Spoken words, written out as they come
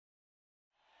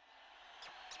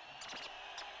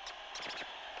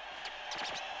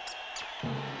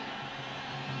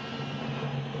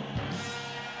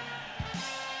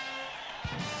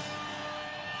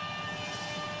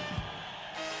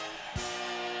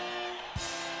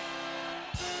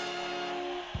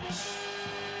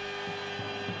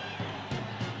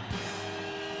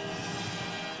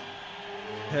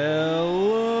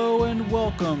Hello and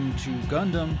welcome to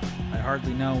Gundam. I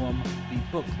Hardly Know 'Em, the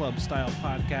book club style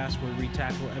podcast where we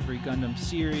tackle every Gundam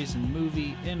series and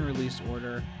movie in release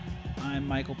order. I'm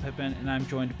Michael Pippin, and I'm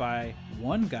joined by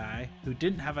one guy who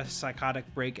didn't have a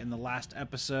psychotic break in the last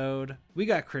episode. We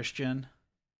got Christian.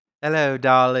 Hello,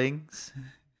 darlings.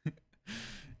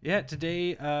 Yeah,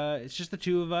 today it's just the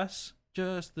two of us.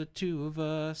 Just the two of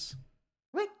us.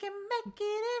 We can make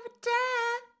it every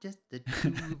time. Just the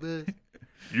two of us.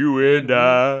 You and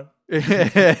I.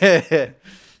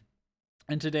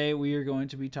 And today we are going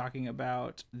to be talking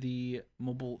about the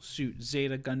Mobile Suit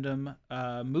Zeta Gundam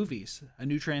movies, a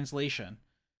new translation.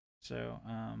 So,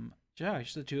 yeah,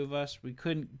 just the two of us. We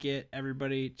couldn't get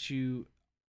everybody to,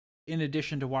 in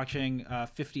addition to watching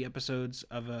 50 episodes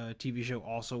of a TV show,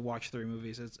 also watch 3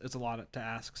 movies. It's a lot to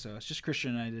ask, so it's just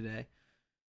Christian and I today.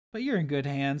 But you're in good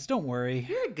hands. Don't worry.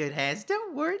 You're in good hands.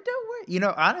 Don't worry. You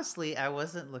know, honestly, I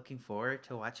wasn't looking forward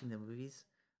to watching the movies.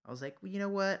 I was like, well, you know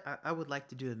what? I would like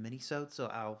to do a mini-sode, so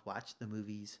I'll watch the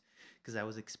movies. Because I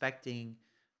was expecting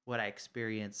what I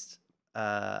experienced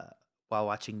while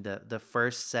watching the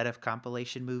first set of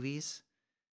compilation movies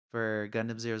for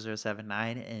Gundam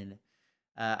 0079. And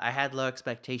I had low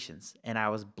expectations, and I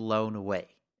was blown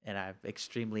away. And I'm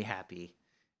extremely happy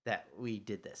that we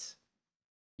did this.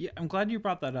 Yeah, I'm glad you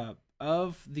brought that up.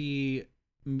 Of the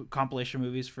compilation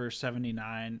movies for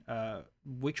 79,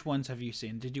 which ones have you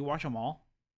seen? Did you watch them all?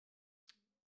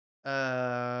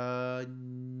 No.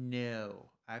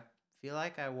 I feel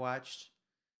like I watched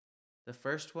the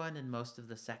first one and most of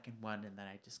the second one, and then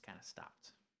I just kind of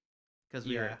stopped because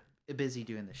we were busy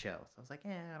doing the show. So I was like,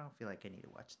 I don't feel like I need to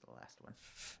watch the last one.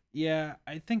 Yeah,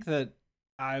 I think that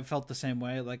I felt the same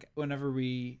way. Like whenever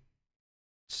we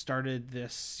started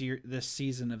this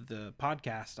season of the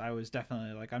podcast, I was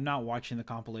definitely like, I'm not watching the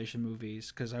compilation movies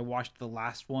because I watched the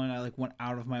last one. I like went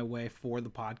out of my way for the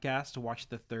podcast to watch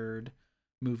the third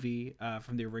movie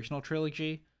from the original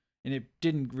trilogy, and it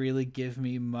didn't really give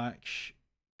me much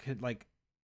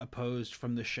opposed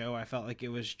from the show. I felt like it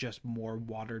was just more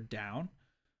watered down.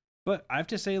 But I have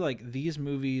to say, like, these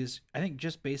movies, I think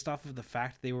just based off of the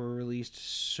fact they were released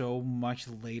so much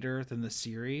later than the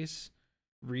series,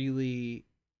 really,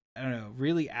 I don't know,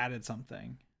 really added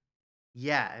something.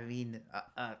 Yeah, I mean,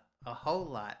 a whole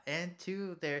lot. And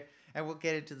two, and we'll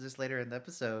get into this later in the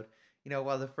episode, you know,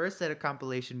 while the first set of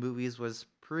compilation movies was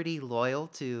pretty loyal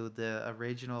to the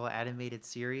original animated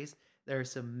series, there are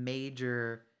some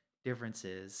major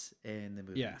differences in the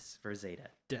movies for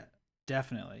Zeta.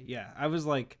 Definitely. Yeah. I was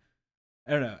like,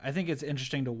 I don't know. I think it's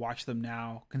interesting to watch them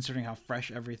now, considering how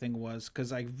fresh everything was,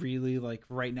 because I really, like,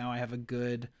 right now I have a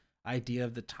good idea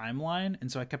of the timeline.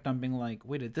 And so I kept on being like,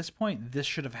 wait, at this point, this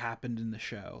should have happened in the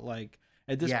show. Like,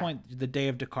 at this point, the Day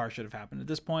of Dakar should have happened. At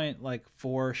this point, like,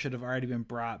 4 should have already been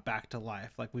brought back to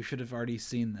life. Like, we should have already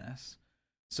seen this.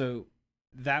 So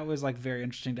that was, like, very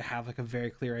interesting to have, like, a very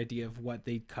clear idea of what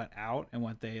they cut out and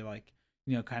what they, like,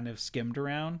 you know, kind of skimmed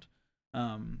around.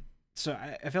 So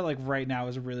I felt like right now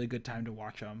is a really good time to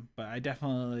watch them, but I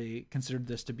definitely considered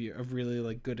this to be a really,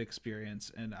 like, good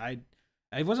experience, and I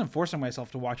wasn't forcing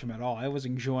myself to watch them at all. I was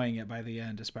enjoying it by the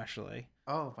end, especially.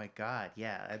 Oh my god,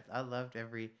 yeah, I loved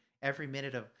every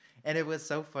minute of, and it was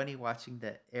so funny watching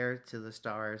the Heir to the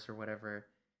Stars or whatever,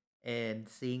 and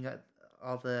seeing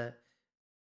all the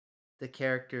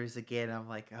characters again. I'm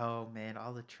like, oh man,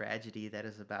 all the tragedy that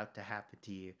is about to happen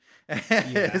to you.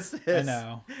 Yeah, I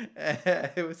know.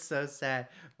 It was so sad,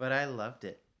 but I loved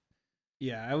it.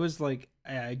 Yeah, I was like,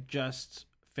 I just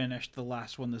finished the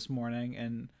last one this morning,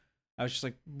 and I was just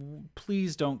like,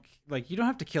 please don't, like, you don't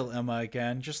have to kill Emma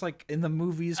again. Just like in the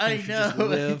movies, can she just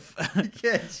live?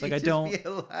 Like,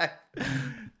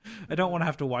 I don't want to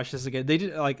have to watch this again. They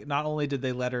did, like, not only did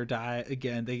they let her die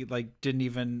again, they, like, didn't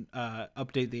even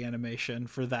update the animation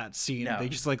for that scene. No. They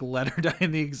just, like, let her die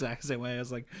in the exact same way. I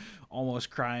was like almost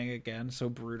crying again. So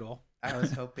brutal. I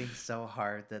was hoping so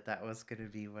hard that was going to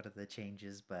be one of the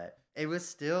changes, but it was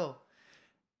still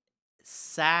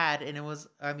sad. And it was,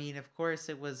 I mean, of course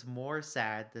it was more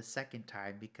sad the second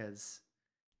time because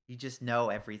you just know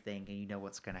everything and you know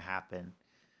what's going to happen.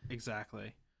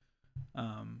 Exactly.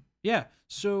 Yeah,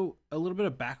 so a little bit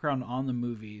of background on the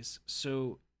movies.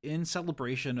 So in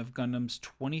celebration of Gundam's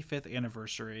 25th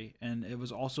anniversary, and it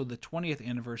was also the 20th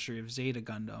anniversary of Zeta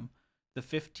Gundam, the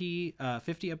 50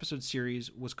 episode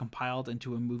series was compiled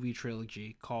into a movie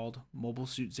trilogy called Mobile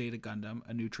Suit Zeta Gundam: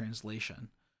 A New Translation.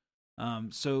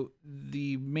 So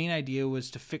the main idea was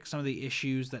to fix some of the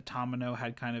issues that Tamino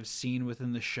had kind of seen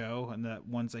within the show, and the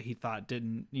ones that he thought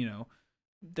didn't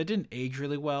age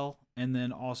really well, and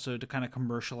then also to kind of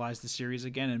commercialize the series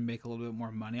again and make a little bit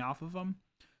more money off of them.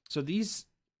 So these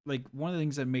like one of the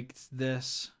things that makes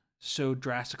this so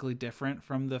drastically different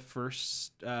from the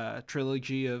first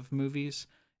trilogy of movies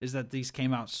is that these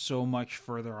came out so much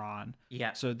further on.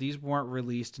 Yeah. So these weren't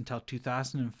released until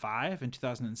 2005 and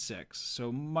 2006.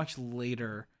 So much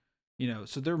later,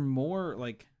 so they're more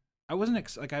like I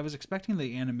wasn't like I was expecting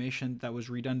the animation that was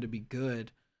redone to be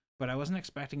good, but I wasn't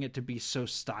expecting it to be so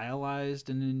stylized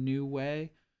in a new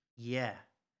way. Yeah.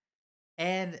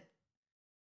 And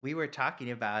we were talking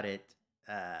about it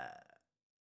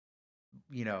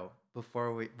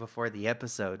before the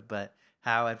episode, but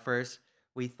how at first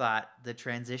we thought the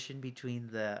transition between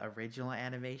the original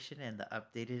animation and the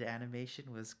updated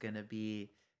animation was going to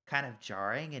be kind of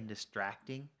jarring and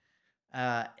distracting.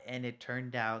 And it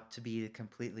turned out to be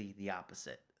completely the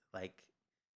opposite. Like,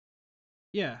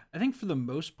 Yeah, I think for the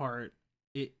most part,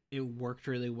 it worked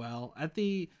really well.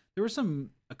 There were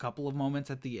a couple of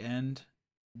moments at the end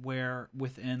where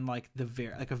within like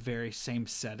a very same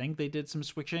setting they did some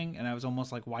switching, and I was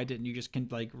almost like, why didn't you just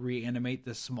like reanimate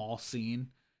this small scene?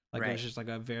 Like right. it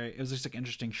was just like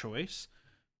interesting choice.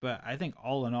 But I think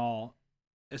all in all,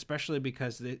 especially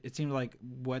because it seemed like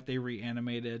what they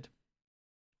reanimated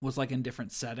was like in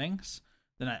different settings,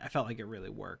 then I felt like it really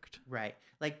worked. Right.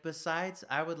 Like besides,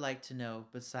 I would like to know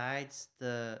besides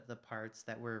the parts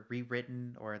that were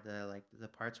rewritten or the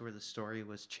parts where the story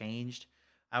was changed,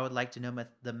 I would like to know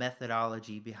the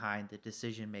methodology behind the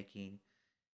decision making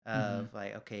Mm-hmm. of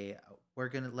like, okay,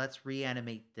 let's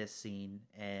reanimate this scene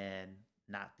and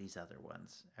not these other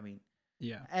ones. I mean,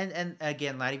 Yeah. and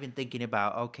again, not even thinking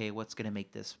about, okay, what's going to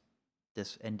make this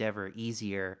endeavor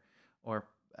easier or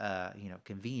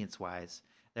convenience wise.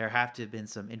 There have to have been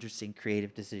some interesting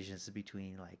creative decisions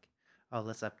between like, oh,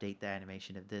 let's update the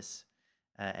animation of this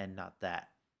and not that.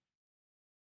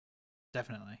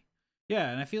 Definitely. Yeah,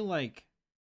 and I feel like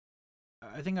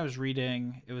I think I was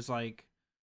reading it was like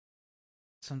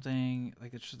something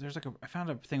like there's like I found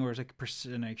a thing where it's like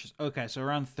percentage. Okay, so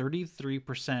around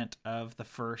 33% of the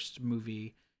first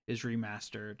movie is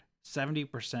remastered,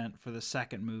 70% for the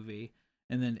second movie,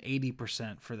 and then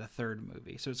 80% for the third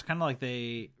movie. So it's kind of like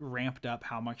they ramped up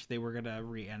how much they were gonna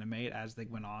reanimate as they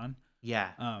went on. Yeah.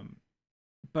 Um,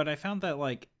 but I found that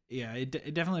like yeah, it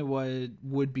definitely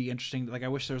would be interesting. Like I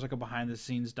wish there was like a behind the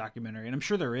scenes documentary, and I'm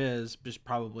sure there is, just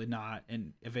probably not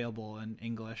available in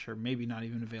English or maybe not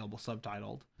even available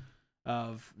subtitled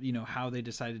of how they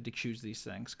decided to choose these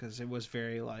things because it was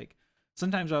very like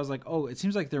sometimes I was like, oh, it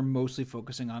seems like they're mostly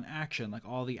focusing on action, like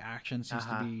all the action Uh seems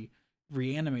to huh. be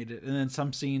reanimated, and then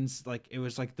some scenes like it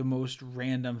was like the most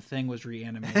random thing was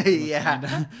reanimated the most Yeah.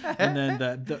 random and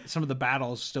then some of the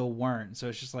battles still weren't, so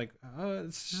it's just like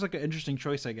it's just like an interesting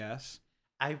choice, I guess.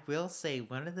 I will say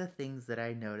one of the things that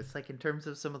I noticed, like in terms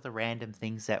of some of the random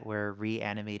things that were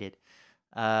reanimated,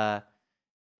 uh,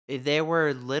 there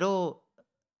were little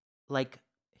like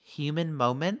human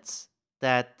moments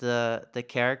that the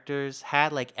characters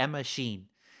had, like Emma Sheen.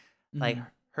 Like Hmm.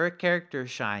 her character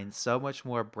shines so much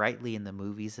more brightly in the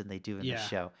movies than they do in the Yeah,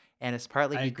 show, and it's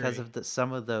partly I because agree. of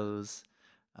some of those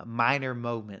minor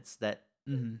moments that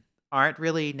Hmm. aren't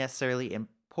really necessarily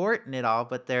important at all,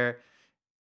 but they're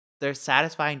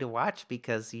satisfying to watch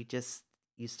because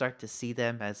you start to see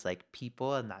them as like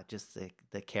people and not just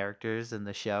the characters in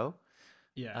the show.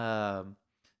 Yeah, Um,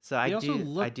 so I do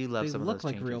love they some of look those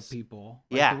like real changes. people.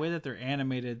 Like the Yeah. way that they're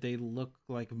animated, they look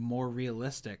like more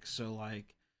realistic. So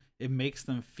like it makes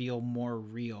them feel more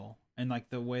real. And like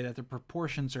the way that their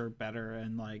proportions are better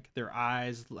and like their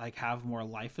eyes like have more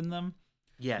life in them.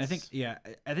 And I think Yes. yeah,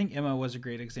 I think Emma was a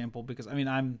great example because I mean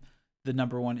I'm the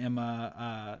number one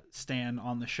Emma stan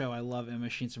on the show. I love Emma.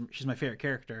 She's my favorite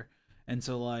character. And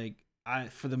so like I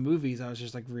for the movies I was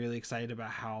just like really excited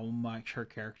about how much her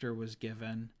character was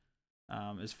given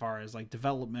as far as like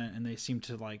development, and they seem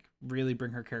to like really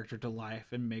bring her character to life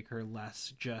and make her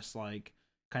less just like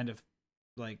kind of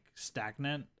like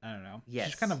stagnant. I don't know.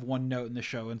 She's kind Yes. of one note in the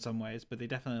show in some ways, but they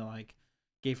definitely like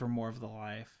gave her more of the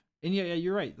life. And yeah,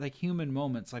 you're right. Like human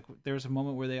moments. Like there was a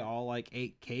moment where they all like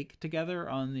ate cake together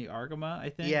on the Argama, I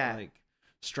think, Yeah. like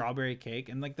strawberry cake,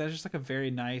 and like that's just like a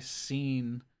very nice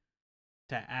scene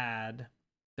to add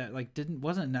that like didn't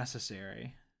wasn't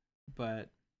necessary, but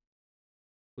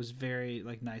was very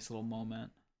like nice little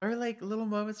moment. Or like little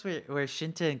moments where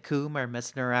Shinta and Coom are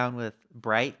messing around with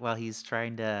Bright while he's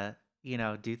trying to,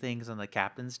 do things on the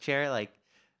captain's chair. Like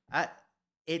I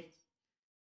it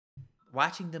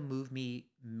watching the movie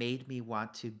made me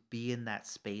want to be in that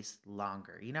space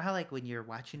longer. You know how like when you're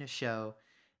watching a show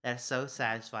that's so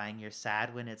satisfying, you're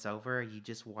sad when it's over, you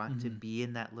just want to Mm-hmm. be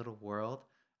in that little world.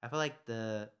 I feel like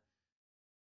the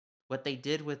what they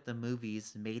did with the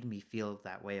movies made me feel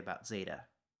that way about Zeta.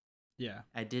 Yeah.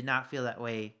 I did not feel that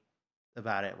way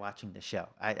about it watching the show.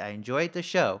 I enjoyed the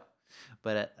show,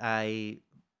 but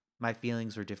my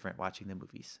feelings were different watching the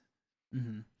movies.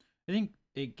 I think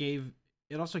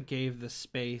it also gave the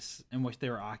space in which they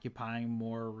were occupying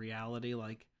more reality.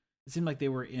 Like it seemed like they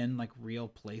were in like real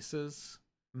places,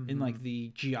 in Mm-hmm. like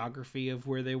the geography of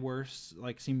where they were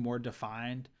like seemed more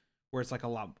defined. Where it's like a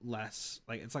lot less,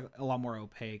 like it's like a lot more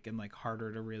opaque and like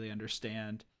harder to really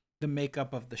understand the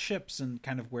makeup of the ships and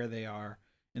kind of where they are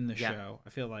in the Yeah. show. I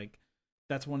feel like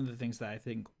that's one of the things that I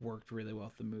think worked really well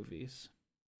with the movies.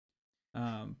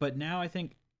 But now I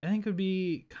think it would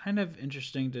be kind of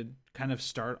interesting to kind of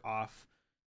start off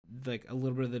like a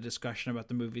little bit of the discussion about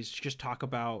the movies. Just talk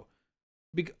about,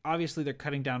 obviously they're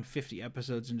cutting down 50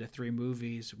 episodes into 3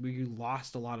 movies. We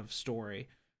lost a lot of story,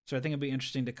 so I think it'd be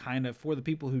interesting to kind of, for the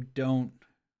people who don't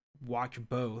watch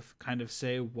both, kind of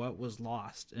say what was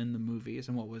lost in the movies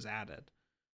and what was added.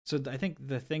 So I think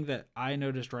the thing that I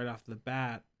noticed right off the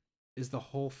bat is the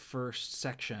whole first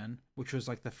section, which was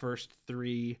like the first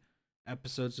 3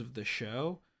 episodes of the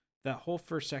show. That whole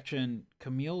first section,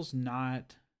 Camille's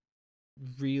not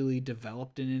really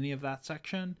developed in any of that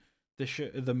section.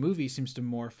 The movie seems to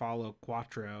more follow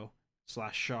Quattro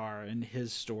slash Char and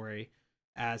his story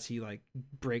as he like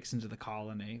breaks into the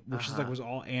colony, which is like Uh-huh. was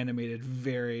all animated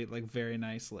very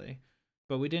nicely.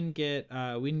 But we didn't get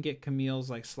Camille's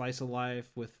like slice of life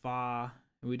with Fa.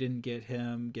 We didn't get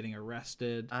him getting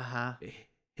arrested. Uh-huh.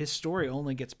 His story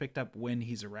only gets picked up when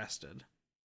he's arrested.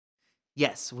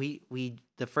 Yes, we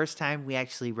the first time we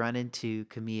actually run into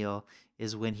Camille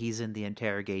is when he's in the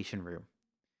interrogation room.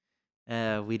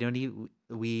 We don't even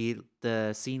we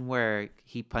the scene where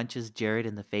he punches Jared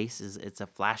in the face is it's a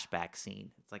flashback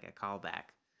scene. It's like a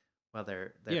callback while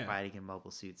they're Yeah. fighting in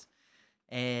mobile suits.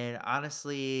 And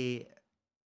honestly,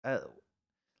 uh,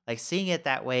 like seeing it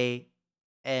that way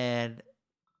and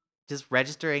just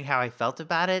registering how I felt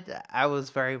about it, I was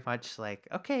very much like,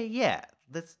 okay, yeah,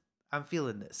 let's I'm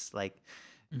feeling this. Like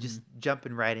Mm-hmm. just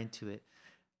jumping right into it.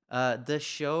 The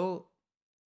show,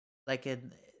 like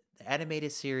in the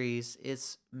animated series,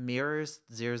 it's mirrors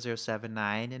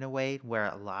 0079 in a way where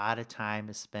a lot of time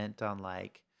is spent on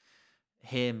like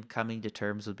him coming to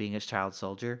terms with being a child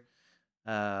soldier.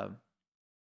 Um,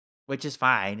 which is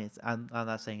fine. I'm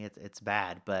not saying it's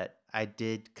bad, but I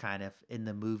did kind of in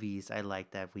the movies I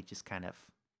like that we just kind of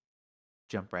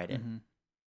jump right in. Mm-hmm.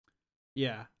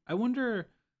 Yeah. I wonder.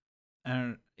 I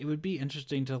don't. It would be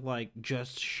interesting to like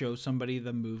just show somebody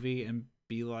the movie and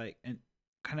be like, and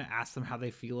kind of ask them how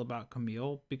they feel about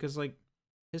Camille, because like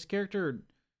his character,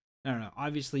 I don't know.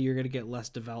 Obviously, you're gonna get less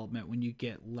development when you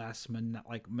get less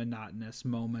like monotonous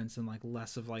moments and like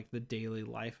less of like the daily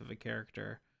life of a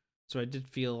character. So I did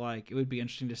feel like it would be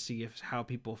interesting to see if how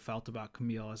people felt about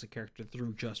Camille as a character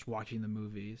through just watching the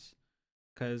movies,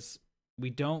 because we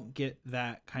don't get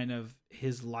that kind of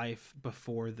his life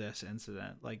before this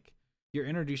incident. Like you're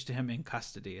introduced to him in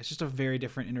custody. It's just a very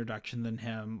different introduction than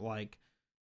him like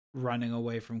running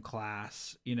away from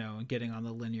class, and getting on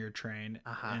the linear train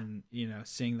Uh huh. and,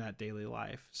 seeing that daily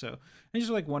life. So I'm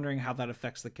just like wondering how that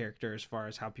affects the character as far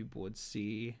as how people would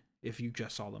see if you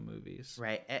just saw the movies.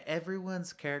 Right.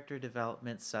 Everyone's character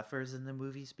development suffers in the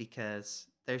movies because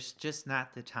there's just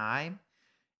not the time.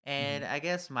 Mm-hmm. And I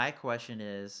guess my question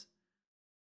is,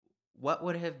 what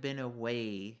would have been a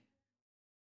way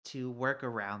to work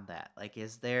around that? Like,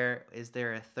 is there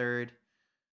a third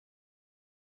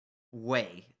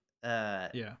way? Uh,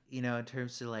 Yeah. in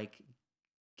terms to like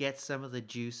get some of the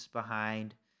juice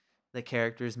behind the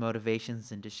character's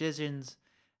motivations and decisions,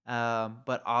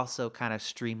 but also kind of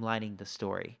streamlining the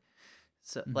story.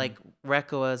 So, Mm-hmm. like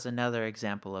Rekkoa is another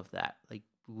example of that. Like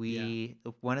Yeah.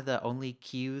 one of the only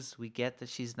cues we get that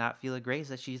she's not feeling great is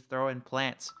that she's throwing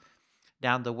plants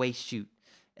down the waste chute,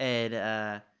 and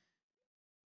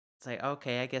it's like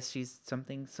okay, I guess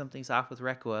something's off with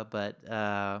Rekkoa, but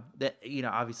that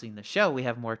obviously in the show we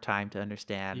have more time to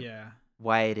understand Yeah.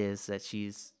 why it is that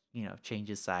she's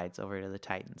changes sides over to the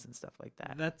Titans and stuff like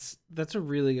that. That's a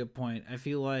really good point. I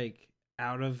feel like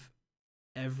out of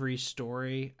every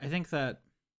story, I think that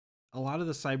a lot of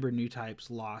the cyber new types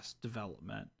lost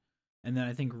development, and then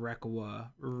I think Rekawa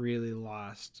really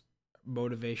lost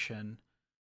motivation,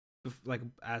 like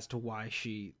as to why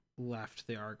she left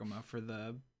the Argama for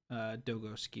the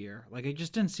Dogo skier. Like it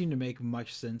just didn't seem to make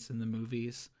much sense in the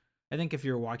movies. I think if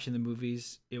you're watching the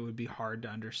movies, it would be hard to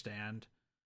understand.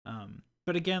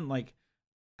 But again, like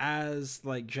as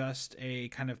like just a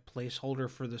kind of placeholder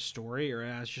for the story or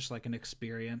as just like an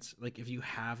experience, like if you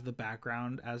have the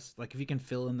background, as like if you can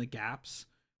fill in the gaps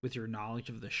with your knowledge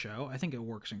of the show, I think it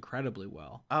works incredibly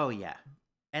well. Oh yeah,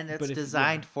 And it's But if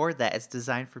designed for that. It's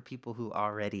designed for people who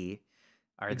already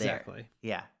are there. exactly.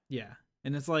 Yeah. Yeah.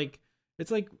 And it's like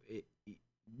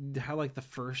how like the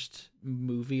first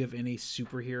movie of any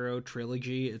superhero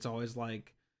trilogy, it's always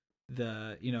like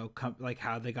the like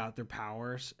how they got their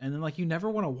powers, and then like you never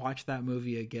want to watch that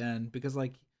movie again because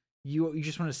like you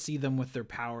just want to see them with their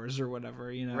powers or whatever,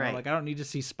 Right. like I don't need to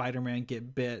see Spider-Man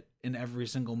get bit in every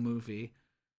single movie,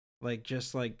 like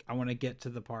just like I want to get to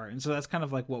the part. And so that's kind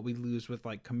of like what we lose with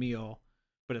like Camille,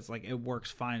 but it's like it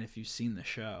works fine if you've seen the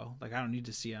show. Like I don't need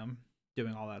to see him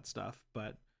doing all that stuff,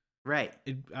 but Right.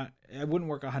 it wouldn't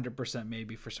work 100%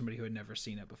 maybe for somebody who had never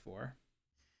seen it before.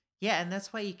 Yeah, and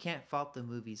that's why you can't fault the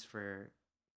movies for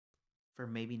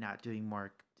maybe not doing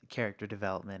more character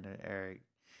development or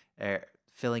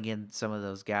filling in some of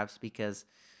those gaps, because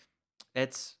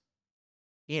it's,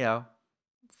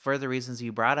 for the reasons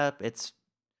you brought up, it's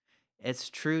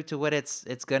true to what it's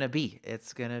gonna be.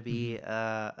 It's gonna be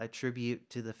a tribute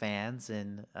to the fans,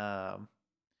 and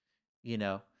you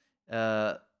know,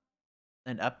 uh,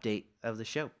 an update of the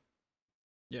show.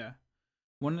 Yeah.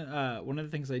 One of the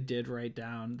things I did write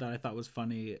down that I thought was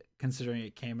funny considering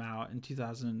it came out in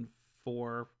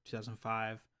 2004,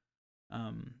 2005,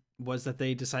 was that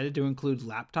they decided to include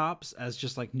laptops as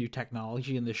just like new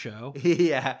technology in the show.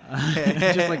 Yeah.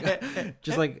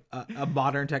 Just like a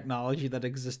modern technology that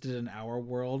existed in our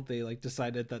world. They like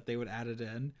decided that they would add it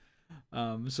in.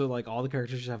 So like all the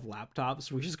characters just have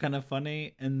laptops, which is kind of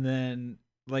funny. And then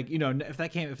like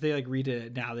if they like redid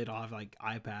it now, they'd all have like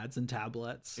iPads and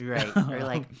tablets, Right, or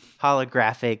like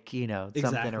holographic, something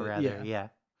exactly, or other. Yeah.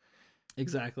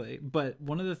 exactly. But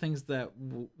one of the things that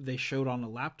they showed on a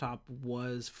laptop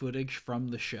was footage from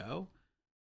the show.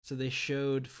 So they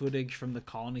showed footage from the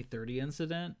Colony 30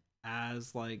 incident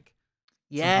as like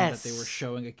something that they were Yes.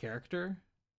 showing a character.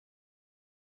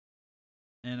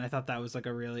 And I thought that was like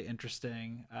a really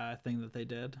interesting thing that they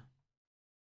did.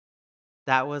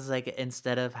 That was like,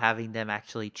 instead of having them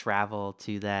actually travel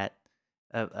to that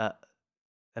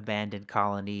abandoned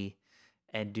colony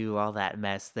and do all that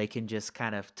mess, they can just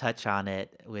kind of touch on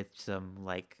it with some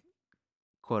like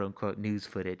quote unquote news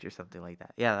footage or something like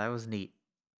that. Yeah, that was neat.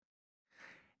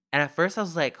 And at first I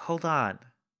was like, hold on,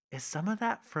 is some of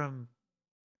that from,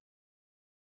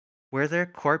 were there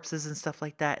corpses and stuff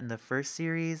like that in the first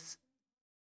series?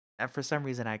 And for some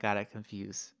reason I got it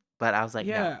confused. But I was like,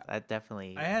 no, Yeah, that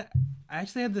definitely. I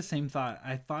actually had the same thought.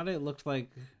 I thought it looked like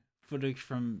footage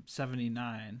from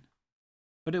 79,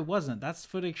 but it wasn't. That's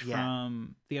footage Yeah.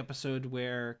 from the episode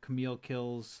where Camille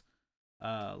kills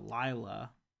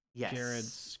Lila, Yes.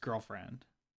 Jared's girlfriend.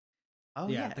 Oh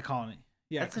yeah, yeah. the colony.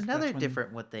 Yeah, That's 'cause another when-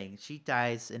 different one thing. She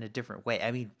dies in a different way.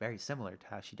 I mean, very similar to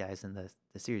how she dies in the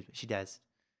series, but she dies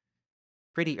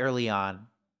pretty early on,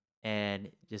 and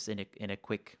just in a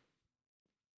quick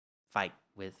fight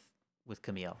with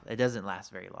Camille. It doesn't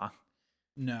last very long.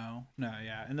 No,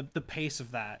 yeah. And the pace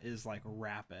of that is like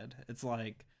rapid. It's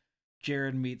like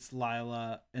Jared meets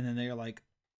Lila and then they're like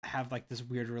have like this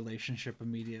weird relationship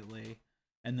immediately,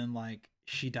 and then like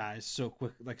she dies so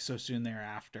quick, like so soon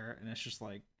thereafter, and it's just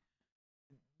like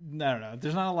I don't know.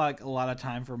 There's not a lot of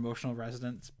time for emotional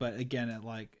resonance, but again,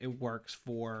 it works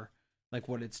for like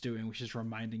what it's doing, which is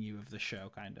reminding you of the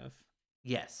show kind of.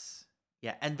 Yes.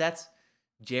 Yeah, and that's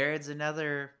Jared's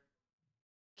another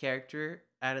character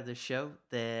out of the show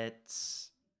that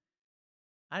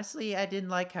honestly I didn't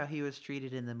like how he was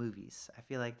treated in the movies. I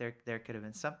feel like there could have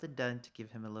been something done to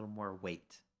give him a little more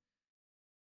weight.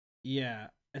 Yeah,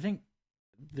 I think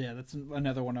that's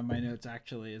another one of my notes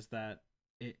actually, is that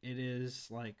it is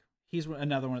like he's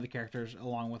another one of the characters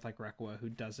along with like Requa who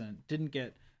didn't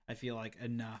get, I feel like,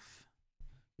 enough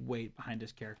weight behind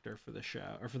his character for the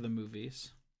show or for the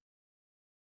movies.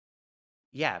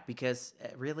 Yeah, because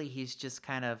really he's just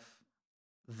kind of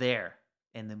there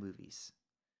in the movies.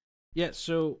 Yeah,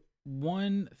 so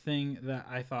one thing that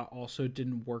I thought also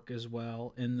didn't work as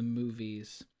well in the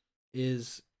movies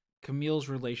is Camille's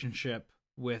relationship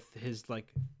with his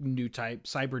like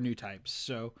cyber new types.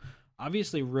 So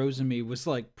obviously Rosemi was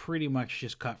like pretty much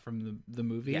just cut from the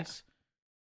movies.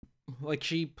 Yeah. Like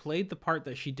she played the part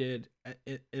that she did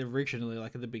originally,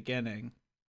 like at the beginning,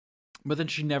 but then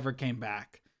she never came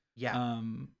back. Yeah.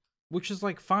 Which is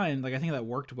like fine. Like I think that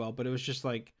worked well, but it was just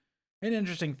like an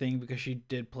interesting thing because she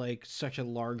did play such a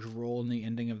large role in the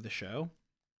ending of the show.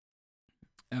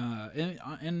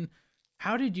 And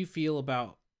how did you feel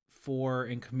about Four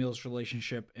and Camille's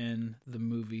relationship in the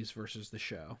movies versus the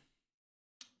show?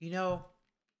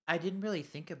 I didn't really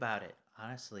think about it,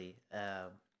 honestly.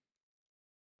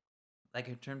 Like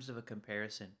in terms of a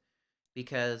comparison,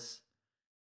 because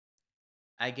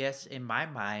I guess in my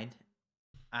mind,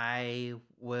 I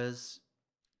was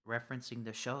referencing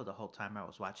the show the whole time I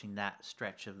was watching that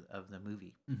stretch of the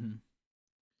movie. Mm-hmm.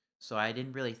 So I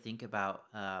didn't really think about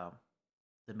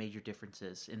the major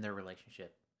differences in their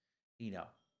relationship. You know,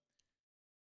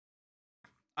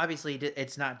 obviously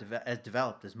it's not as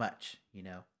developed as much.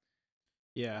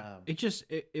 Yeah, Um,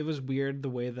 it was weird the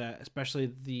way that,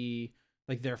 especially the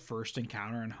like their first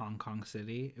encounter in Hong Kong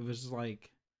City, it was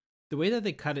like the way that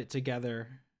they cut it together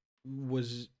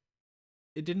was,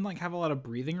 it didn't like have a lot of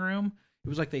breathing room. It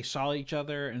was like they saw each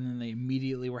other and then they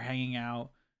immediately were hanging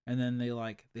out, and then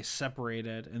they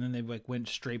separated, and then they like went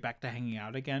straight back to hanging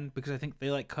out again, because I think they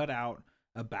like cut out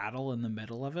a battle in the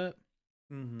middle of it,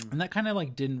 mhm. and that kind of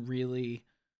like didn't really,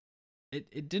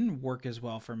 it didn't work as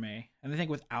well for me. And I think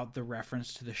without the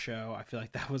reference to the show, I feel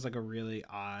like that was like a really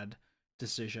odd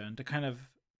decision to kind of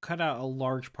cut out a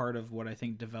large part of what I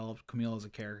think developed Camille as a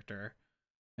character.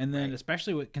 And then Right.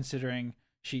 especially with considering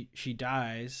she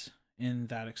dies in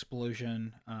that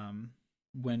explosion,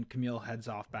 when Camille heads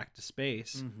off back to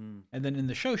space. Mhm. And then in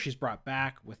the show she's brought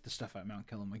back with the stuff at Mount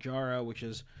Kilimanjaro, which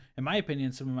is, in my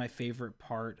opinion, some of my favorite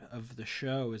part of the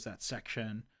show is that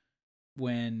section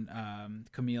when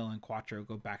Camille and Quattro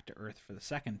go back to Earth for the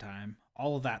second time.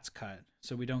 All of that's cut,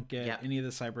 so we don't get Yeah. any of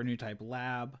the Cyber Type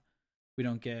lab. We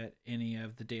don't get any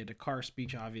of the Data Dakar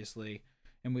speech, obviously,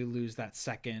 and we lose that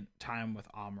second time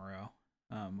with Amuro,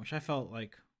 which I felt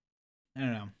like, I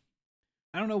don't know.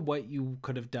 I don't know what you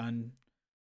could have done.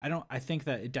 I think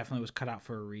that it definitely was cut out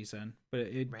for a reason, but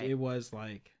Right. it was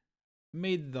like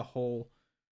made the whole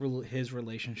his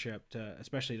relationship to,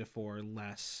 especially to Four,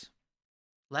 less,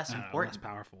 Less I don't know, less important.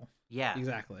 powerful. Yeah.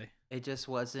 Exactly. It just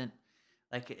wasn't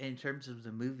like in terms of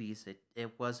the movies.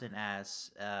 It wasn't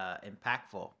as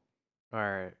impactful,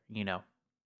 or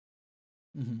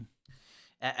Mm-hmm.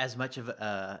 as much of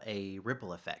a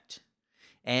ripple effect.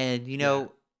 And Yeah.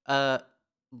 uh,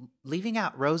 leaving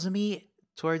out Rosemi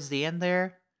towards the end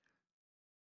there,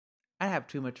 I don't have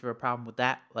too much of a problem with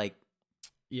that. Like,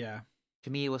 Yeah. to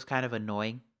me, it was kind of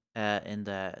annoying in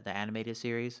the animated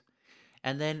series.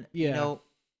 And then Yeah.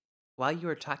 while you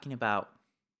were talking about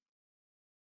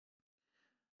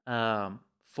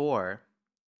four,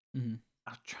 Mm-hmm.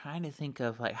 I'm trying to think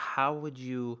of like how would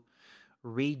you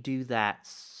redo that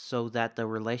so that the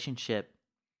relationship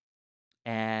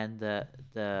and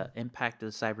the impact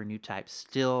of the cyber new type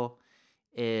still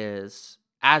is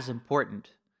as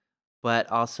important, but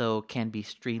also can be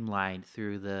streamlined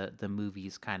through the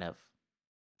movie's kind of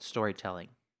storytelling.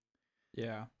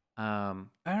 Yeah.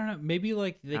 Um, I don't know. Maybe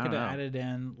like they I could don't have know. added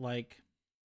in like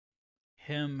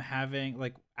him having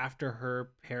like, after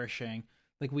her perishing,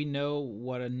 like we know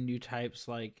what a new type's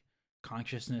like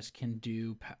consciousness can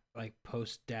do, like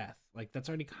post death. Like that's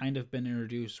already kind of been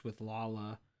introduced with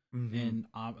Lala Mm-hmm. in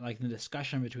like the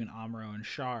discussion between Amuro and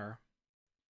Shar.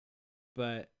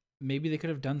 But maybe they could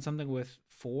have done something with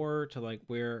Four to like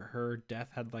where her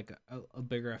death had like a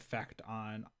bigger effect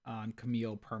on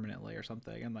Camille permanently or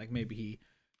something, and like maybe he,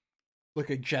 like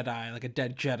a Jedi, like a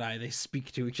dead Jedi, they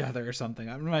speak to each other or something.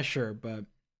 I'm not sure, but it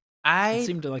I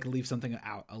seemed to like leave something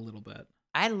out a little bit.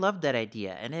 I love that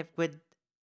idea, and it would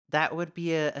that would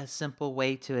be a simple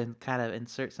way to kind of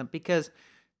insert some, because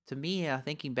to me,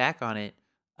 thinking back on it,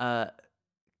 uh,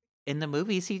 in the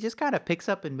movies, he just kind of picks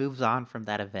up and moves on from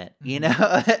that event,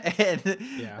 Mm-hmm. and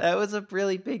Yeah, that was a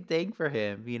really big thing for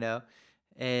him,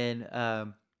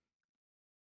 and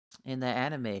in the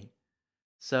anime.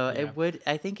 So yeah,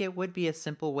 I think it would be a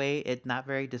simple way. It's not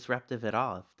very disruptive at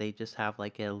all if they just have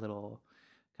like a little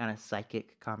kind of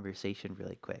psychic conversation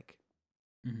really quick,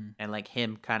 mm-hmm. and like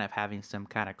him kind of having some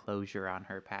kind of closure on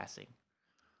her passing.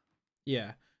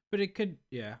 Yeah. But it could,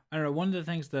 yeah. I don't know. One of the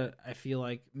things that I feel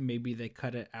like maybe they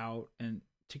cut it out and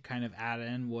to kind of add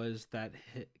in was that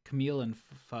Camille and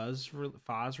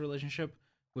Foz relationship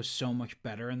was so much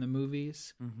better in the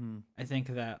movies. Mm-hmm. I think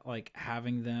that like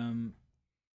having them,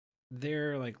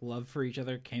 their like love for each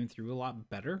other came through a lot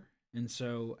better, and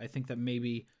so I think that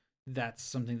maybe that's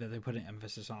something that they put an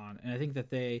emphasis on, and I think that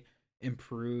they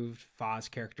improved Foz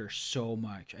character so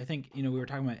much. I think, we were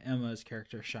talking about Emma's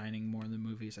character shining more in the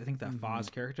movies. I think that Mm-hmm.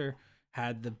 Foz character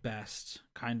had the best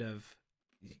kind of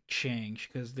change,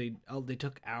 because they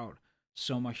took out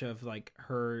so much of like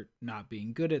her not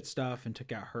being good at stuff, and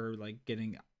took out her like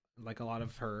getting like a lot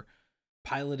of her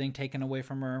piloting taken away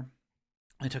from her.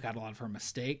 They took out a lot of her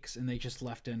mistakes, and they just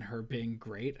left in her being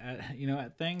great at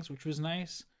at things, which was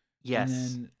nice. And Yes.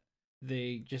 then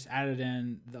they just added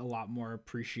in a lot more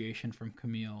appreciation from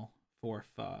Camille for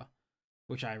Pho,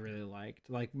 which I really liked.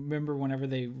 Like, remember whenever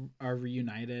they are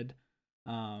reunited,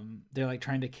 they're like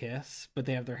trying to kiss, but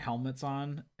they have their helmets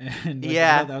on, and like I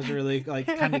Yeah. thought that was a really like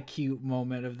kind of cute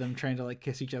moment of them trying to like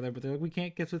kiss each other, but they're like, we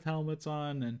can't kiss with helmets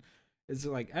on, and it's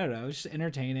like, I don't know, it's just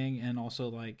entertaining, and also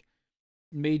like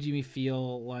made me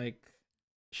feel like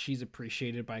she's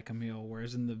appreciated by Camille,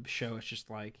 whereas in the show it's just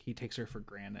like he takes her for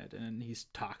granted and he's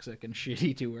toxic and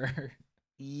shitty to her.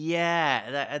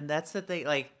 Yeah, and that's the thing.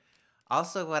 Like,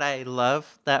 also, what I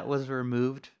love that was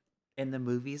removed in the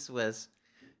movies was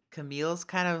Camille's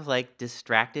kind of like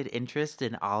distracted interest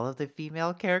in all of the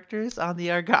female characters on the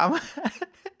Argama.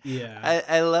 Yeah.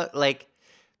 I love like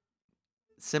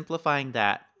simplifying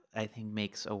that. I think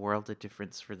makes a world of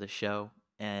difference for the show.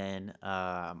 And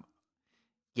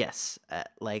yes,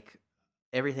 like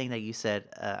everything that you said,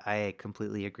 I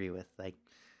completely agree with. Like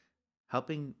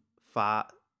helping Fa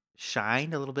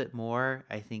shine a little bit more.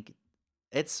 I think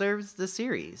it serves the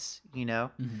series.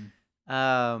 Hmm.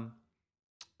 Um,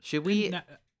 should And we?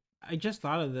 I just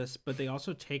thought of this, but they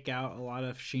also take out a lot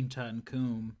of Shinta and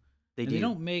Kum, They and they do.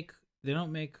 don't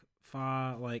make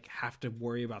Fa like have to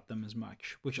worry about them as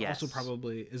much, which also Yes.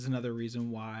 probably is another reason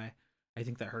why I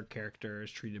think that her character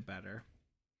is treated better.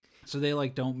 So they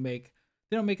like don't make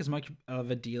as much of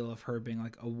a deal of her being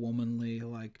like a womanly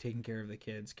like taking care of the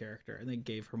kids character, and they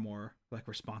gave her more like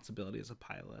responsibility as a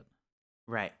pilot.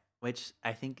 Right. Which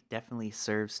I think definitely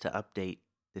serves to update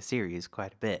the series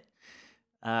quite a bit.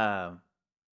 Um,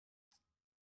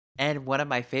 and one of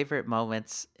my favorite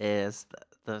moments is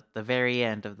the very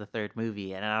end of the third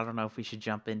movie, and I don't know if we should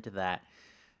jump into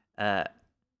uh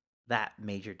that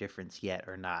major difference yet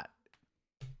or not.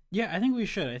 Yeah, I think we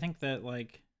should. I think that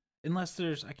like unless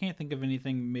there's I can't think of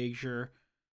anything major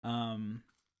um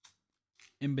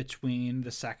in between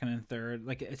the second and third.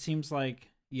 Like it seems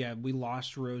like yeah, we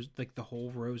lost Rose like the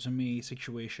whole Rosemi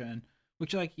situation,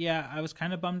 which like yeah, I was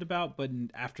kind of bummed about, but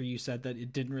after you said that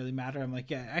it didn't really matter, I'm like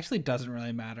yeah, it actually doesn't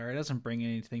really matter. It doesn't bring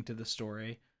anything to the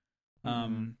story. Mm-hmm.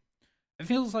 Um it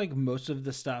feels like most of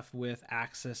the stuff with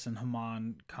Axis and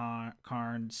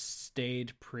Karn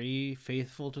stayed pretty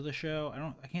faithful to the show.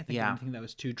 I can't think of Yeah. anything that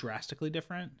was too drastically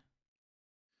different.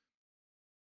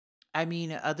 I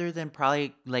mean, other than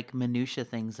probably like minutia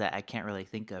things that I can't really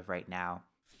think of right now,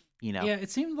 you know. Yeah, it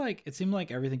seemed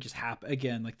like everything just happened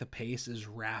again. Like the pace is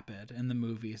rapid in the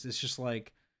movies. It's just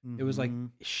like it was like Mm-hmm.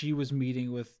 she was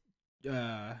meeting with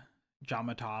uh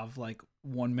Jamatov like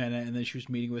 1 minute, and then she was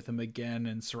meeting with him again,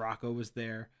 and Sirocco was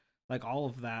there. Like all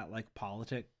of that like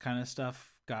politic kind of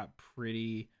stuff got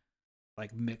pretty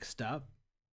like mixed up,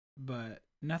 but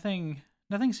nothing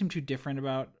seemed too different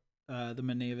about the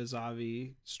Maneva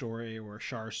Zavi story or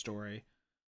Shar story.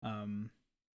 Um,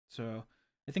 so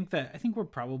I think we're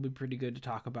probably pretty good to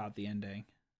talk about the ending.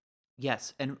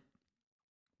 Yes, and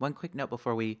one quick note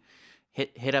before we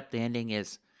hit up the ending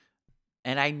is,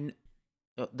 and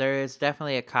there is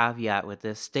definitely a caveat with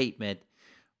this statement,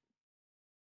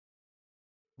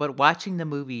 but watching the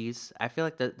movies, I feel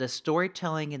like the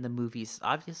storytelling in the movies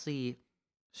obviously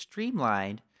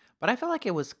streamlined, but I felt like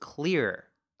it was clear.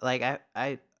 Like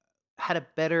I had a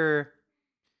better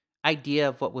idea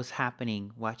of what was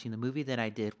happening watching the movie than I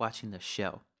did watching the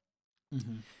show.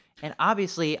 Hmm. And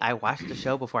obviously, I watched the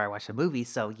show before I watched the movie,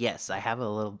 so yes, I have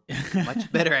a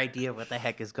much better idea of what the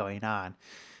heck is going on.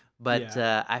 But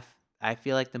Yeah. I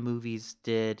feel like the movies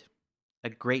did a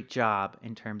great job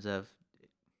in terms of Is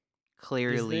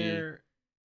clearly there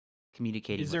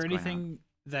communicating is there what's going on.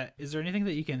 anything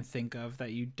that you can think of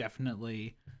that you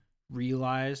definitely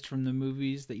realized from the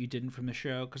movies that you didn't from the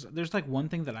show? Because there's like one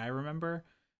thing that I remember,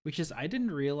 which is I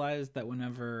didn't realize that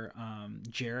whenever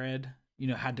Jared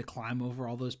had to climb over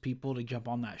all those people to jump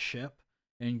on that ship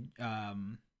and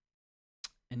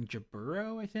in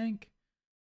Jaburo, I think,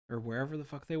 or wherever the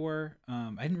fuck they were.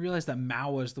 I didn't realize that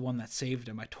Mao was the one that saved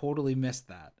him. I totally missed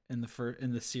that in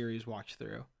the series watch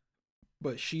through.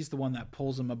 But she's the one that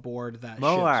pulls him aboard that ship so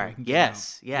he Moar, can get out.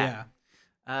 yes, yeah.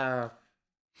 Yeah. Uh,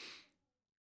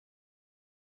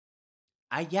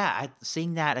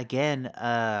 seeing that again,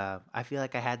 I feel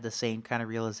like I had the same kind of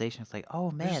realization. It's like,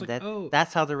 oh They're just man, like, oh,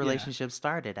 that's how the yeah. relationship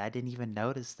started. I didn't even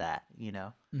notice that.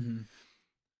 Hmm.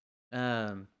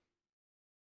 Um,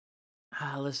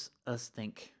 let's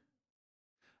think.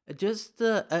 Just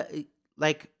the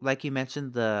like you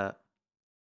mentioned the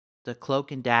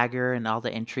cloak and dagger and all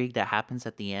the intrigue that happens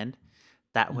at the end.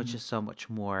 That was Hmm. just so much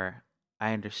more.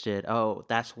 I understood. Oh,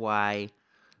 that's why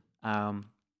um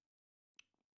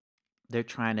they're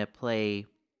trying to play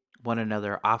one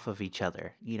another off of each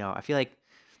other. I feel like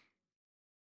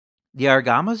the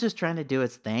Argama's just trying to do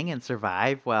its thing and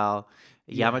survive while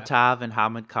Yeah. Yamatov and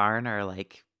Hamid Karn are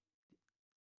like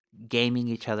gaming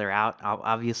each other out.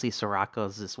 Obviously,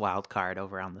 Sirocco's this wild card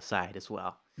over on the side as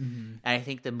well. Mm-hmm. And I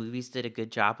think the movies did a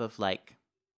good job of like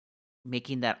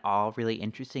making that all really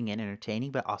interesting and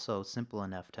entertaining, but also simple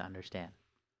enough to understand.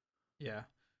 Yeah.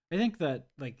 I think that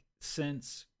like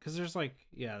since because there's like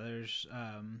there's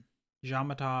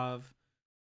Zhamatov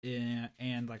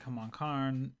and like Haman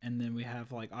Khan, and then we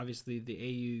have like obviously the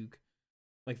Ayug.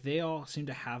 Like they all seem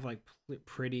to have like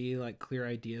pretty like clear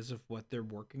ideas of what they're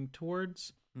working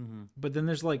towards. Mm-hmm. But then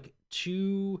there's like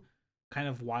two kind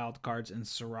of wild cards in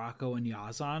Sirocco and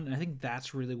Yazan, and I think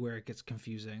that's really where it gets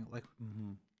confusing. Like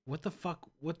Mm-hmm. what the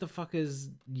fuck is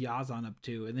Yazan up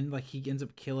to? And then like he ends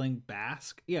up killing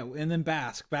Bask. Yeah, and then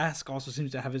Bask also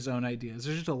seems to have his own ideas.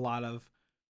 There's just a lot of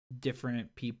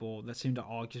different people that seem to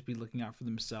all just be looking out for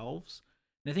themselves.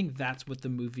 And I think that's what the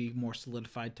movie more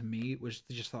solidified to me was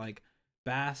just like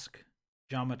Bask,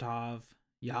 Jamatov,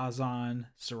 Yazan,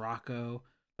 Sirocco.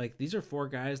 Like these are four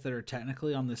guys that are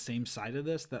technically on the same side of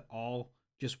this that all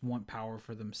just want power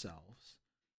for themselves.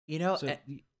 You know, So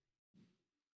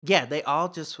yeah, they all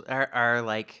just are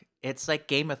like it's like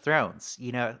Game of Thrones.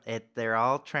 You know, they're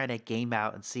all trying to game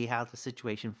out and see how the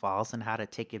situation falls and how to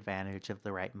take advantage of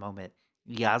the right moment.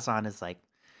 Yazan is like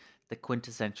the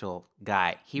quintessential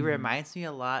guy. He reminds me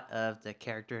a lot of the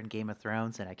character in Game of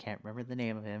Thrones, and I can't remember the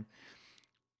name of him,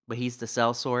 but he's the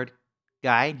sellsword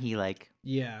guy, and he like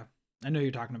yeah, I know who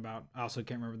you're talking about. I also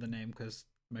can't remember the name because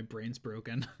my brain's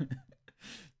broken.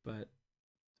 but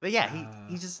But yeah, uh,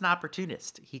 he's just an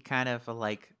opportunist. He kind of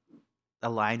like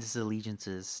aligns his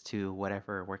allegiances to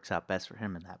whatever works out best for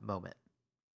him in that moment.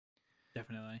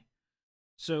 definitely.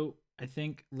 So I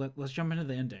think let's jump into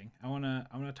the ending. I wanna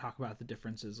talk about the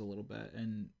differences a little bit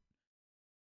and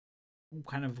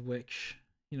kind of which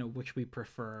we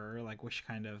prefer, like which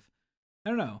kind of I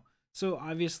don't know. So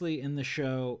obviously in the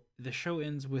show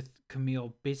ends with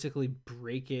Camille basically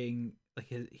breaking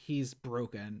like he's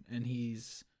broken and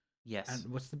he's and Yes.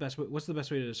 what's the best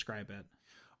way to describe it?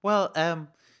 Well,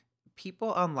 people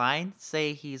online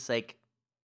say he's like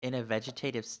in a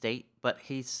vegetative state, but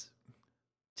he's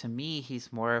to me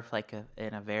he's more of like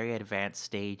in a very advanced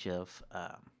stage of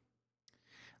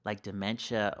like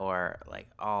dementia or like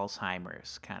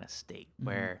Alzheimer's kind of state Mm-hmm.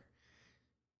 where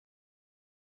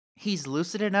he's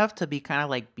lucid enough to be kind of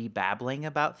like be babbling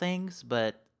about things,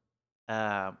 but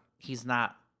he's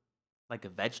not like a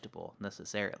vegetable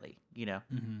necessarily, you know?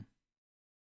 Mm-hmm.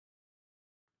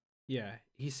 Yeah,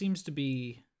 he seems to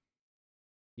be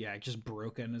just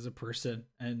broken as a person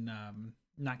and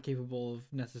not capable of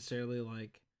necessarily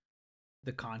like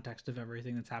the context of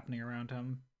everything that's happening around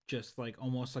him, just like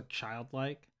almost like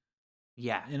childlike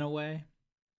Yeah. in a way.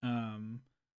 Um,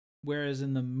 whereas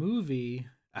in the movie,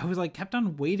 I was like kept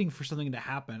on waiting for something to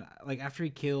happen. Like after he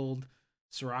killed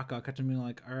Soraka, I kept on being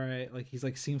like, all right, like he's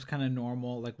like seems kind of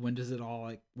normal. Like when does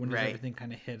Right. everything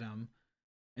kind of hit him?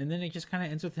 And then it just kind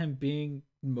of ends with him being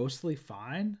mostly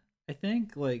fine. I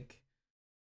think like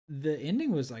the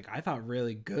ending was like I thought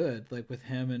really good, like with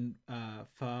him and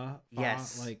Fa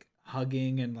Yes. like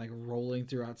hugging and like rolling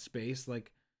throughout space.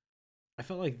 Like I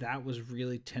felt like that was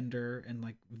really tender and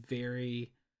like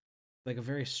very like a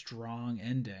very strong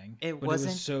ending. It But it was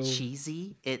wasn't so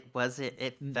cheesy. It wasn't.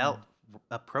 It felt mm-mm.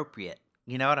 appropriate.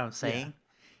 You know what I'm Yeah. saying?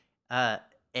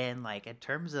 And like in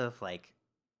terms of like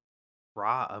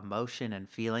raw emotion and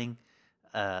feeling,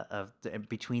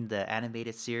 between the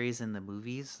animated series and the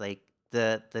movies, like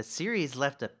the series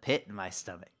left a pit in my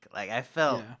stomach. Like I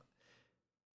felt Yeah.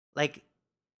 like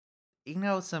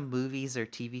some movies or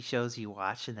TV shows you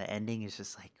watch and the ending is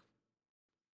just like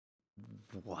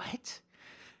what?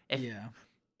 If Yeah.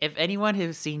 if anyone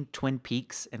who's seen Twin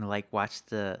Peaks and like watched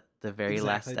the very Exactly.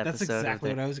 last That's episode of exactly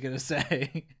the what I was gonna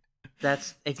say.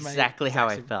 that's It's my exactly how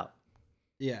exact I same. felt.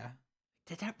 Yeah.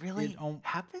 Did that It really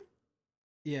happen?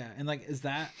 Yeah, and like, is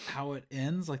that how it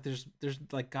ends? Like, there's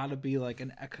like got to be like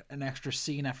an extra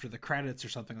scene after the credits or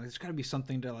something. Like, there's got to be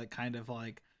something to like kind of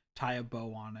like tie a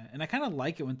bow on it. And I kind of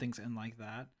like it when things end like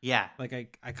that. Yeah. Like,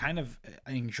 I kind of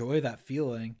I enjoy that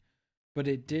feeling. But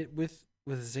it did with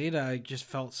Zeta. I just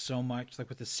felt so much like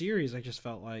with the series. I just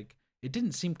felt like it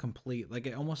didn't seem complete. Like,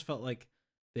 it almost felt like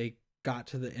they got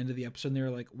to the end of the episode and they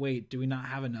were like, wait, do we not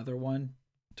have another one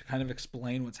to kind of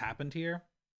explain what's happened here?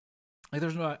 Like,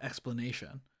 there's no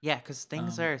explanation. Yeah, because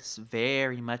things Um, are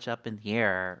very much up in the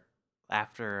air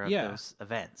after yeah, those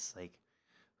events. Like,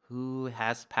 who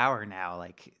has power now?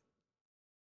 Like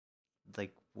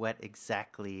what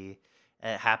exactly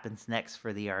happens next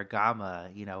for the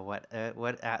Argama? You know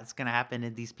what's gonna happen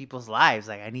in these people's lives?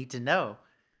 Like, I need to know.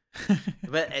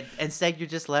 But instead, you're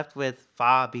just left with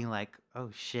Fa being like, "Oh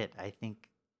shit, I think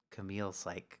Camille's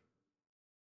like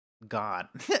gone,"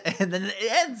 and then it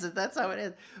ends. And that's how it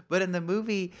is. But in the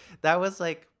movie, that was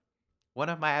like one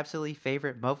of my absolutely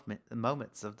favorite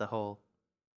moments of the whole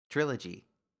trilogy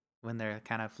when they're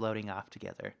kind of floating off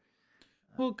together.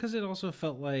 Well, because it also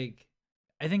felt like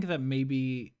I think that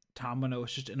maybe Tamino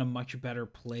was just in a much better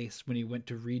place when he went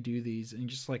to redo these and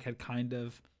just like had kind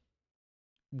of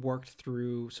worked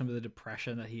through some of the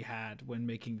depression that he had when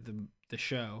making the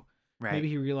show. Right. Maybe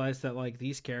he realized that like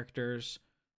these characters,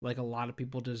 like a lot of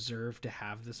people deserve to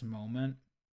have this moment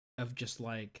of just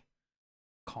like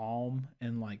calm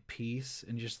and like peace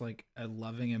and just like a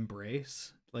loving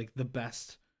embrace. Like the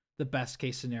best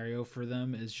case scenario for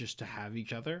them is just to have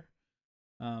each other.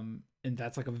 And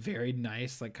that's like a very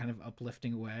nice, like kind of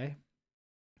uplifting way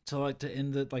to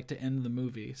end the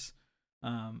movies.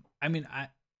 I mean,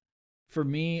 for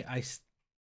me,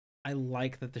 I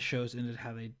like that the shows ended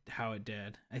how it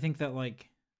did. I think that like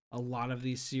a lot of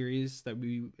these series that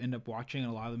we end up watching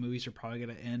and a lot of the movies are probably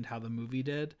going to end how the movie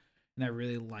did, and I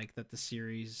really like that the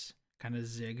series kind of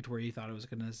zigged where you thought it was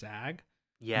going to zag.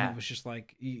 And Yeah. it was just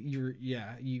like you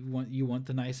want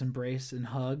the nice embrace and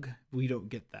hug. We don't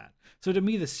get that. So to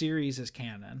me, the series is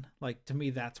canon. Like to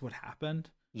me, that's what happened.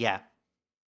 Yeah.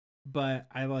 But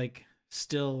I like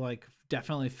still like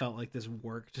definitely felt like this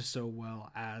worked so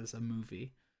well as a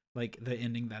movie, like the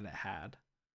ending that it had.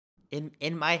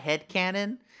 In my head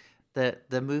canon,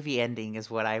 the movie ending is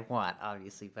what I want,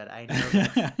 obviously, but I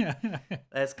know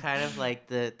that's kind of like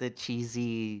the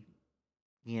cheesy,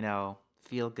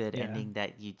 feel good Yeah, ending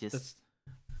that you just that's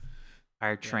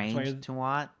are yeah. That's why trained to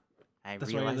want. I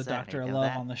that's why you're the realize that. doctor I of know love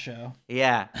that. on the show.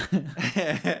 Yeah.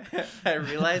 I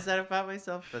realize that about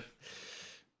myself,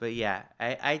 but yeah,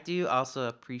 I do also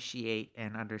appreciate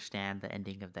and understand the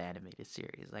ending of the animated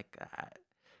series. Like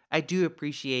I do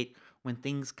appreciate when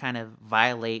things kind of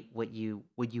violate what you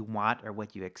want or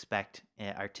what you expect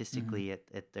Hmm. artistically.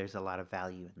 There's a lot of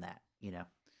value in that.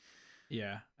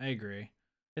 Yeah, I agree.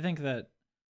 I think that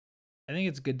I think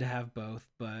it's good to have both,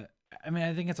 but I mean,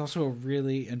 I think it's also a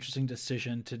really interesting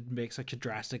decision to make such a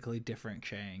drastically different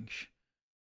change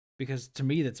because to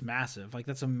me that's massive. Like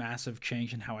that's a massive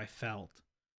change in how I felt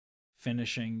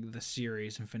finishing the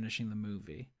series and finishing the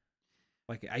movie.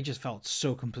 Like I just felt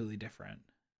so completely different.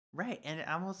 Right, and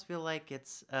I almost feel like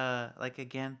it's like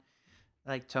again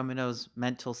like Tomino's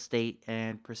mental state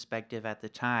and perspective at the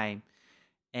time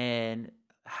and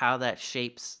how that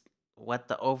shapes what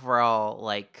the overall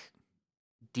like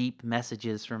deep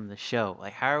messages from the show.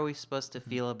 Like, how are we supposed to Mhm.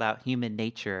 feel about human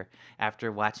nature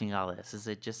after watching all this? Is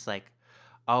it just like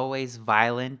always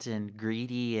violent and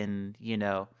greedy and,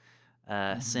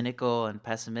 Mhm. cynical and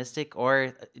pessimistic?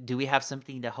 Or do we have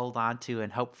something to hold on to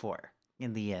and hope for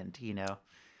in the end?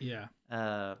 Yeah,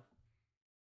 Uh,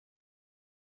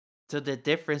 so the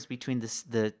difference between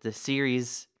the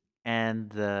series and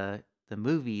the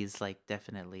movies, like,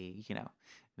 definitely,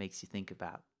 makes you think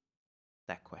about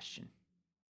that question.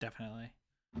 definitely.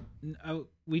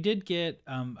 We did get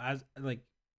as like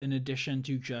in addition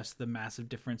to just the massive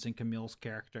difference in Camille's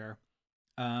character,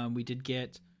 we did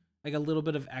get like a little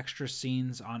bit of extra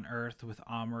scenes on Earth with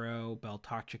Amuro,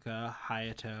 Beltactica,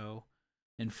 Hayato,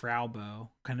 and Fraubo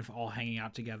kind of all hanging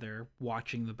out together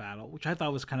watching the battle, which I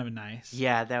thought was kind of nice.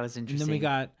 Yeah, that was And then we interesting.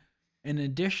 got an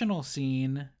additional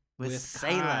scene With with Sayla.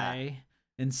 Kai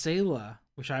and Sayla,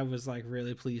 which I was like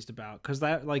really pleased about because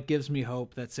that like gives me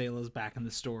hope that Sayla's back in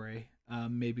the story.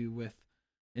 Maybe with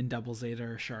in Double Zeta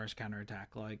or Char's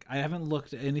counterattack. Like I haven't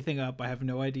looked anything up. I have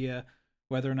no idea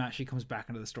whether or not she comes back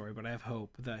into the story, but I have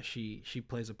hope that she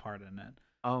plays a part in it.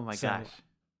 Oh my gosh.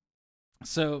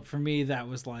 So for me that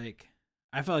was like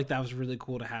I felt like that was really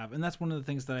cool to have. And that's one of the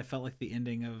things that I felt like the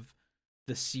ending of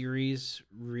the series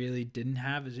really didn't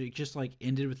have is it just like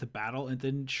ended with the battle and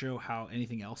didn't show how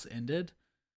anything else ended.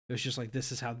 It was just like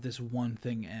this is how this one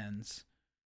thing ends.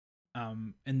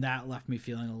 And that left me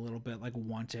feeling a little bit like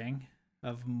wanting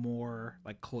of more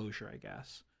like closure, I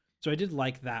guess. So I did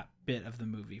like that bit of the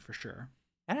movie for sure.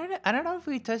 I don't know if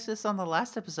we touched this on the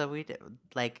last episode. We did,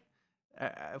 like,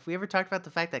 if we ever talked about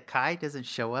the fact that Kai doesn't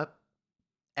show up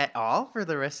at all for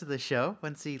the rest of the show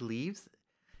once he leaves,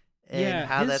 and Yeah,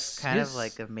 how that's his kind of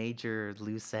like his a major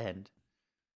loose end.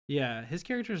 yeah, his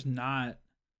character's not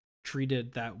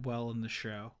treated that well in the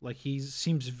show. Like he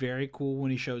seems very cool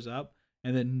when he shows up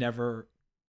and then never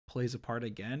plays a part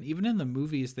again. Even in the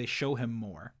movies they show him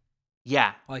more.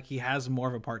 Yeah, Like he has more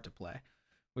of a part to play,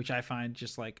 which I find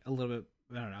just like a little bit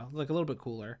I don't know, like a little bit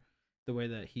cooler the way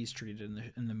that he's treated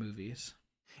in the movies.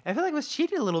 I feel like it was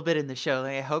cheated a little bit in the show.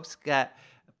 Like, hopes got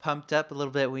pumped up a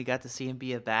little bit when we got to see him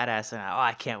be a badass, and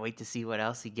I can't wait to see what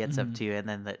else he gets up Mhm. to.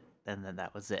 And then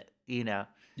that was it.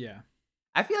 Yeah.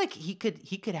 I feel like he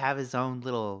could have his own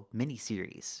little mini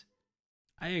series.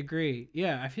 I agree.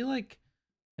 Yeah, I feel like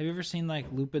Have you ever seen like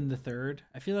Lupin the Third?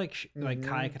 I feel like like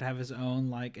Kai Hmm. could have his own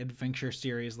like adventure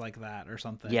series like that or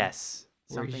something, Yes,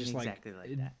 where he's something just like, exactly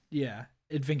like that. yeah,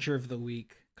 adventure of the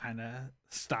week kind of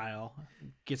style,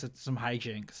 gets at some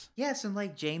hijinks. Yeah, some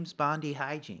like James Bondy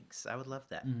hijinks. I would love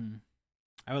that. Hmm.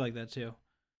 I would like that too.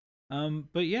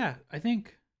 But yeah, I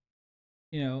think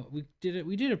we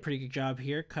did a pretty good job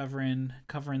here covering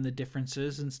the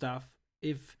differences and stuff.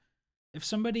 If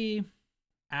somebody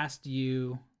asked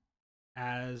you,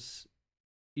 as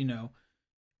you know,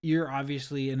 you're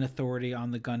obviously an authority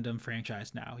on the Gundam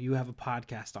franchise now. You have a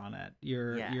podcast on it.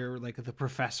 Yeah. You're like the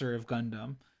professor of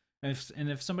Gundam. And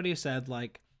if somebody said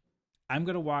like, I'm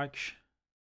gonna watch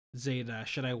Zeta,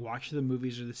 should I watch the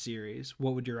movies or the series?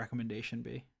 What would your recommendation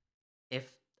be?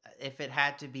 If if it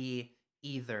had to be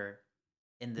either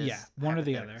in Yeah, this one or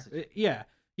the hypothetical other. situation. Yeah,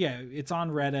 yeah. It's on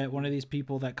Reddit. One of these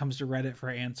people that comes to Reddit for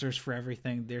answers for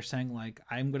everything. They're saying like,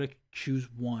 I'm gonna choose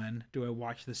one. Do I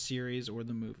watch the series or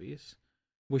the movies?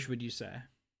 Which would you say?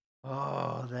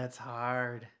 Oh, that's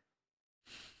hard.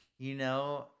 You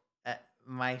know,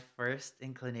 my first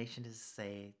inclination is to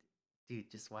say,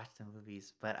 dude, just watch the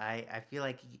movies. But I feel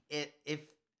like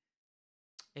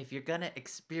if you're gonna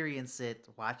experience it,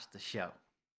 watch the show.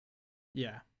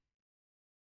 Yeah,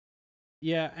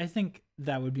 yeah. I think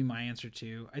that would be my answer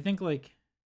too. I think like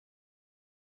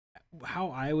how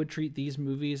I would treat these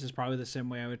movies is probably the same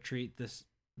way I would treat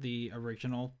the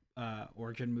original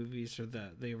origin movies, or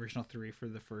the original three for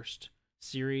the first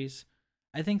series.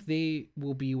 I think they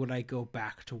will be what I go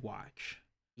back to watch.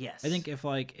 I think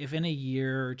Yes, if in a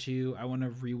year or two I want to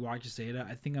rewatch Zeta,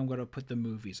 I think I'm gonna put the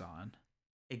movies on and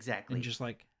exactly. just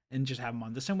have them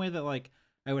on the same way that like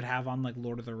I would have on like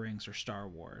Lord of the Rings or Star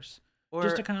Wars,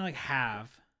 just to Or kind of like have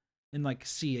and like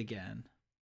see again.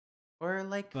 or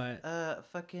like But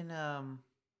fucking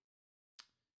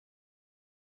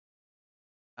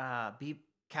be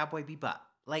Cowboy Bebop.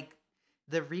 Like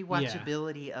the yeah,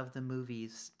 rewatchability of the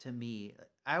movies to me,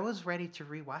 I was ready to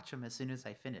rewatch them as soon as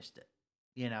I finished it.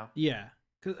 You know? yeah,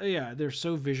 yeah, they're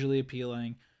so visually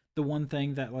appealing. The one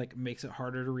thing that like makes it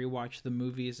harder to rewatch the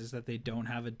movies is that they don't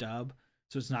have a dub,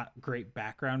 so it's not great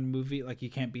background movie. Like you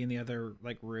can't be in the other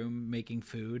like room making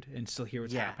food and still hear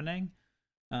what's Yeah. happening.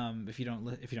 If you don't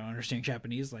understand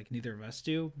Japanese, like neither of us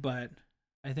do. But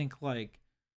I think like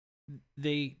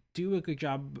they do a good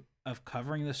job of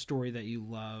covering the story that you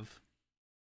love.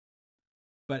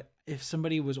 But if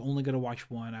somebody was only going to watch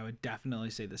one, I would definitely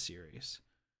say the series,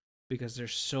 because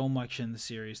there's so much in the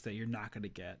series that you're not going to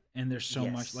get, and there's so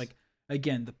much Yes. like,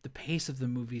 again, the pace of the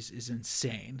movies is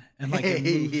insane, and like it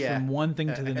moves Yeah. from one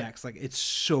thing to the next, like it's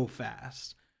so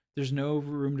fast. There's no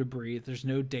room to breathe. There's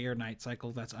no day or night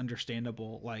cycle that's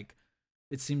understandable. Like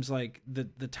it seems like the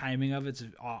timing of it's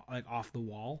like off the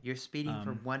wall. You're speeding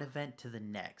from um one event to the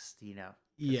next, because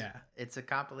yeah, it's a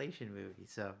compilation movie.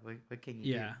 So what can you do?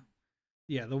 yeah,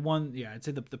 yeah, I'd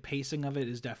say the pacing of it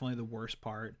is definitely the worst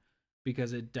part,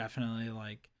 because it definitely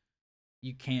like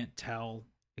you can't tell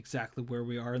exactly where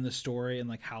we are in the story and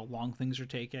like how long things are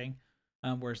taking.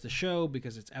 Whereas the show,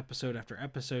 because it's episode after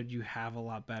episode, you have a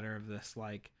lot better of this.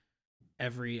 Like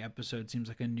every episode seems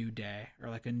like a new day or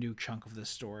like a new chunk of the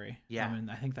story. Yeah,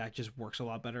 And I think that just works a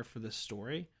lot better for this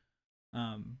story.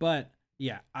 But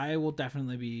yeah, I will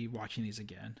definitely be watching these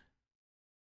again.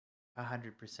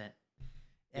 100%.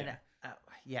 And Yeah.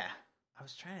 yeah, I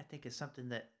was trying to think of something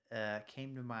that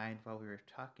came to mind while we were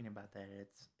talking about that.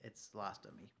 It's lost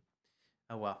on me.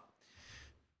 Oh well.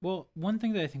 Well, one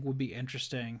thing that I think would be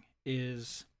interesting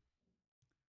is,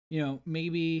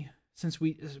 maybe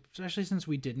especially since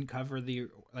we didn't cover the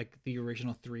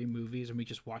original three movies and we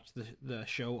just watched the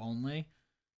show only,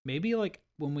 maybe like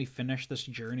when we finish this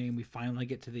journey and we finally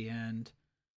get to the end,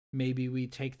 maybe we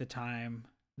take the time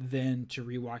then to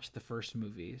rewatch the first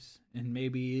movies, and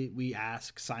maybe we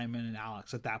ask Simon and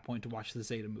Alex at that point to watch the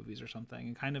Zeta movies or something,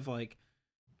 and kind of like,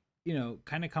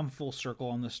 kind of come full circle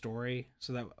on the story,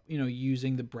 so that,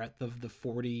 using the breadth of the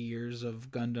 40 years of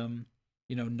Gundam,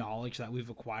 knowledge that we've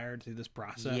acquired through this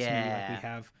process, maybe like we Yeah,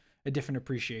 have a different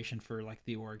appreciation for like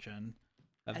the origin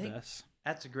I of think this.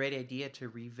 that's a great idea to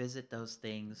revisit those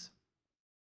things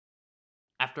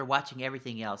after watching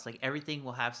everything else. Like everything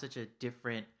will have such a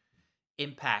different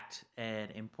impact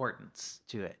and importance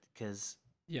to it because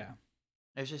Yeah,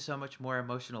 there's just so much more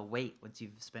emotional weight once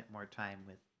you've spent more time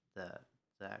with the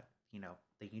the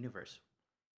the universe.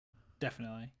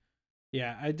 definitely.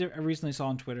 Yeah, I recently saw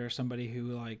on Twitter somebody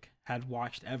who like had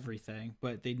watched everything,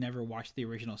 but they never watched the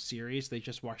original series. They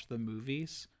just watched the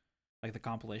movies, like the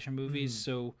compilation movies. Mm.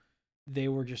 So they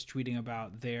were just tweeting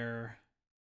about their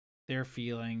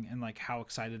feeling and like how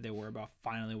excited they were about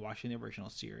finally watching the original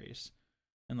series.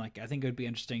 And like I think it would be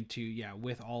interesting to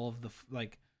with all of the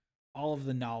all of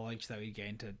the knowledge that we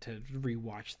gain to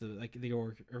rewatch the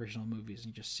original movies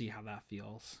and just see how that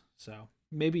feels. So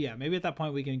maybe at that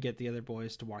point we can get the other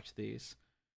boys to watch these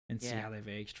and see how they've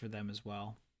aged for them as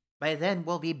well. By then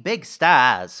we'll be big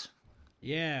stars.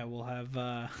 Yeah, we'll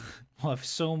have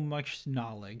so much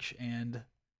knowledge and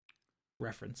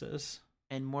references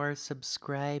and more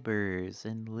subscribers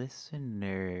and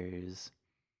listeners.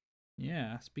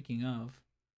 Yeah, speaking of,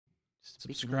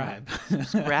 subscribe.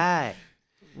 Subscribe.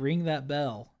 Ring that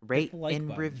bell. Rate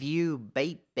and review,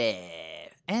 baby.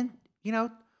 And,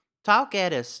 talk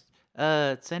at us.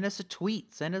 Send us a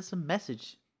tweet. Send us a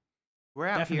message. We're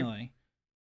out here. Definitely.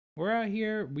 We're out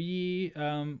here. We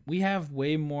have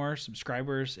way more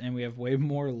subscribers and we have way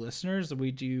more listeners than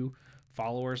we do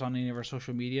followers on any of our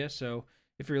social media. So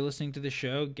if you're listening to the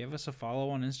show, give us a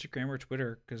follow on Instagram or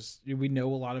Twitter because we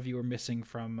know a lot of you are missing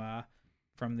from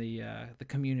the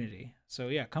community. So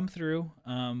yeah, come through.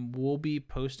 We'll be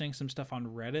posting some stuff on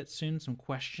Reddit soon, some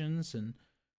questions and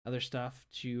other stuff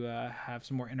to have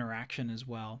some more interaction as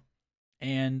well.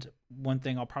 And one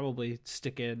thing I'll probably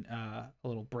stick in a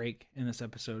little break in this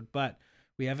episode, but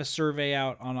we have a survey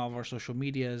out on all of our social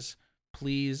medias.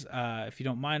 Please, if you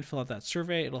don't mind, fill out that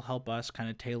survey. It'll help us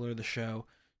kind of tailor the show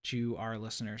to our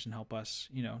listeners and help us,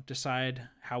 decide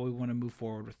how we want to move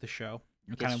forward with the show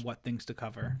and kind of what things to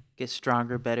cover. Get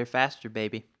stronger, better, faster,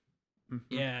 baby.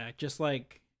 Mm-hmm. Yeah, just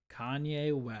like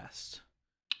Kanye West,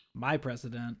 my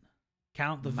president.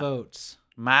 Count the votes.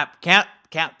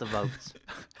 Count the votes.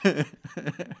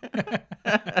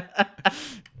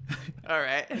 All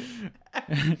right.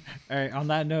 All right. On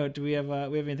that note, do we have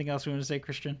anything else we want to say,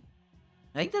 Christian?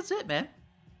 I think that's it, man.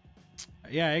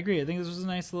 Yeah, I agree. I think this was a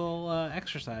nice little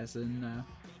exercise, and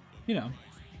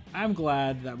I'm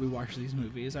glad that we watched these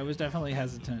movies. I was definitely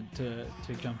hesitant to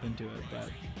jump into it, but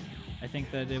I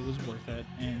think that it was worth it,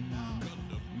 and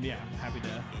I'm happy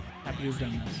to have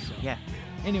done this. So. Yeah.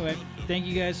 Anyway, thank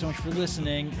you guys so much for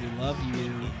listening. We love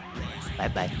you.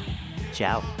 Bye-bye.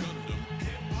 Ciao.